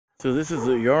So this is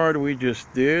the yard we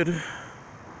just did,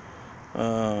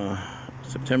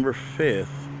 September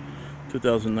 5th,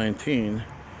 2019.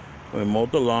 We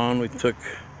mowed the lawn. We took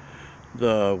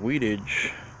the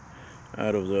weedage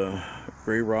out of the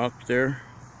gray rock there.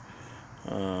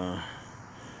 Then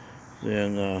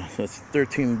that's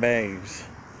 13 bags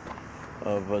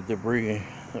of debris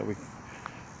that we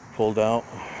pulled out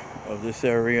of this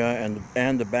area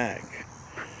and the back.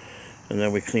 And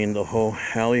then we cleaned the whole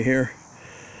alley here.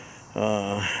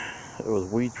 There was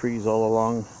weed trees all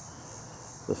along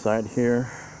the side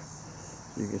here.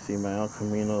 You can see my El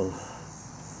Camino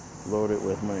loaded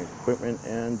with my equipment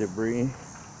and debris.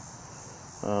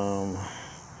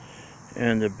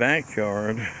 And the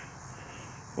backyard,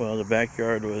 well, the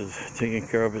backyard was taken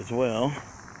care of as well.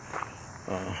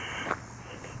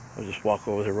 I'll just walk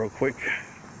over there real quick.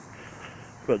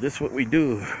 But this is what we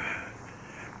do: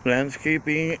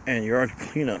 landscaping and yard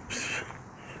cleanups.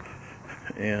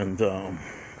 And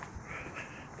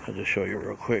I'll just show you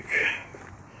real quick.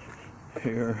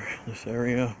 Here, this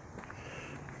area,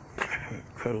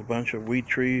 cut a bunch of weed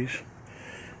trees,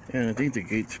 and I think the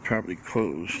gate's probably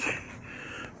closed.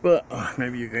 But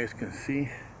maybe you guys can see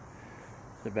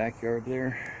the backyard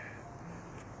there.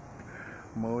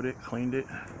 Mowed it, cleaned it.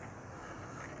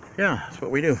 Yeah, that's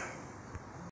what we do.